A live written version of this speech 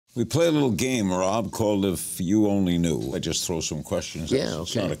We play a little game, Rob, called If You Only Knew. I just throw some questions at you. Okay.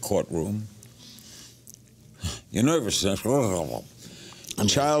 It's not a courtroom. You're nervous.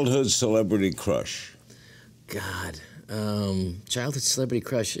 Childhood celebrity crush. God, childhood celebrity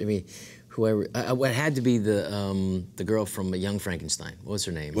crush. I mean, whoever. It had to be the girl from Young Frankenstein. What's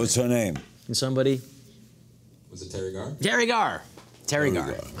her name? What's her name? Can somebody? Was it Terry Garr? Terry Garr. Terry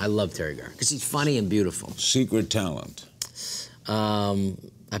Garr. I love Terry Garr because he's funny and beautiful. Secret talent.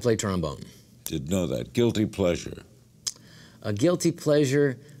 I play trombone. Didn't know that. Guilty pleasure. A guilty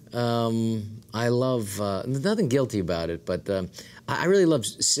pleasure. I love, there's nothing guilty about it, but I really love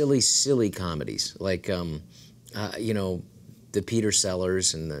silly comedies, like, you know, the Peter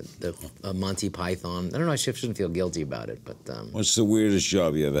Sellers and the Monty Python. I don't know, I shouldn't feel guilty about it, but... What's the weirdest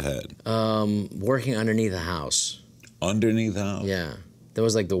job you ever had? Working underneath a house. Underneath a house? Yeah. That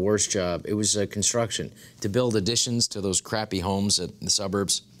was like the worst job. It was construction. To build additions to those crappy homes in the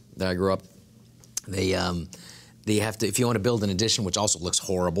suburbs that I grew up, they have to, if you want to build an addition, which also looks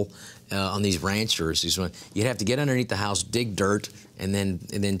horrible, on these ranchers, you'd have to get underneath the house, dig dirt, and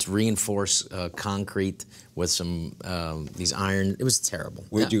then to reinforce concrete with some these iron. It was terrible.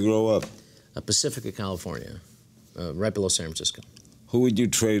 Where'd you grow up? Pacifica, California, right below San Francisco. Who would you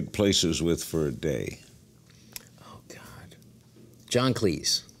trade places with for a day? Oh God, John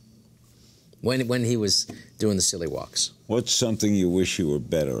Cleese. When he was doing the silly walks. What's something you wish you were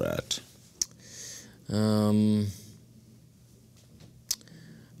better at?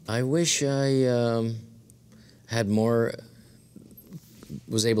 I wish I had more,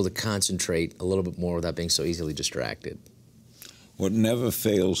 was able to concentrate a little bit more without being so easily distracted. What never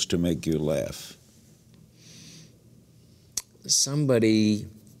fails to make you laugh? Somebody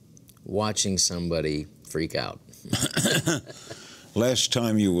watching somebody freak out. Last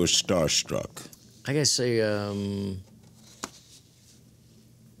time you were starstruck? I gotta say,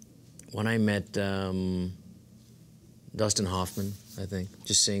 when I met Dustin Hoffman, I think,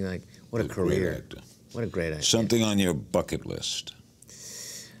 just seeing like, what a career. Great actor. What a great actor. Something on your bucket list?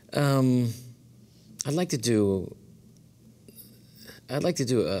 I'd like to do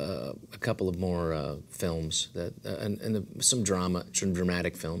a couple of more films that and some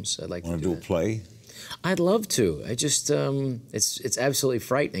dramatic films. I'd like to do a play? I'd love to. I just it's absolutely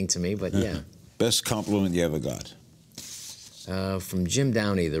frightening to me, but yeah. Best compliment you ever got? From Jim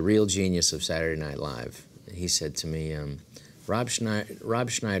Downey, the real genius of Saturday Night Live. He said to me, Rob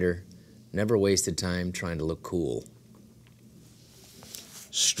Schneider never wasted time trying to look cool.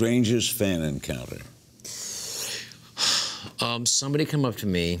 Strangest fan encounter? Somebody come up to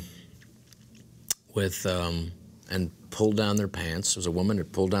me with and pulled down their pants. There was a woman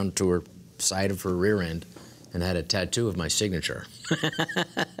that pulled down to her side of her rear end and had a tattoo of my signature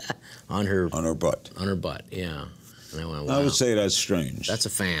on her butt. On her butt, yeah. And I went, wow. I would say that's strange. That's a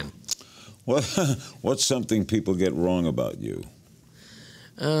fan. What's something people get wrong about you?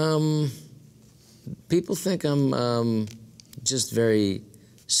 People think I'm just very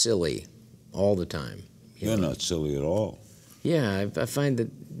silly all the time. You're not silly at all. Yeah, I find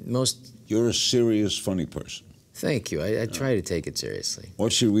that most... You're a serious, funny person. Thank you. I try to take it seriously.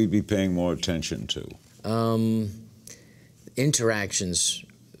 What should we be paying more attention to? Interactions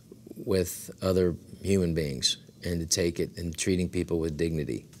with other human beings, and to take it and treating people with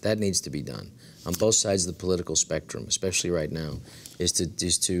dignity. That needs to be done on both sides of the political spectrum, especially right now, is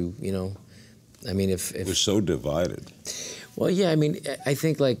to you know, I mean, if we're so divided. Well, yeah, I mean, I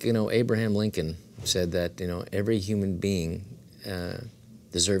think, like, you know, Abraham Lincoln said that, you know, every human being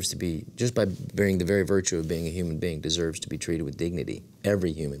deserves to be, just by bearing the very virtue of being a human being, deserves to be treated with dignity.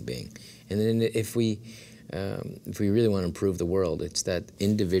 Every human being. And then if we really want to improve the world, it's that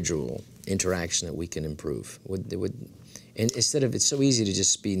individual interaction that we can improve. And instead of, it's so easy to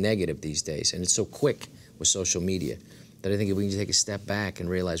just be negative these days, and it's so quick with social media, that I think if we can take a step back and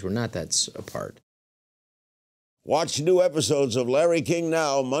realize we're not that apart. Watch new episodes of Larry King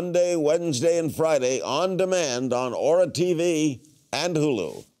Now Monday, Wednesday, and Friday on demand on Aura TV and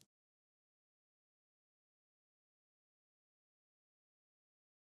Hulu.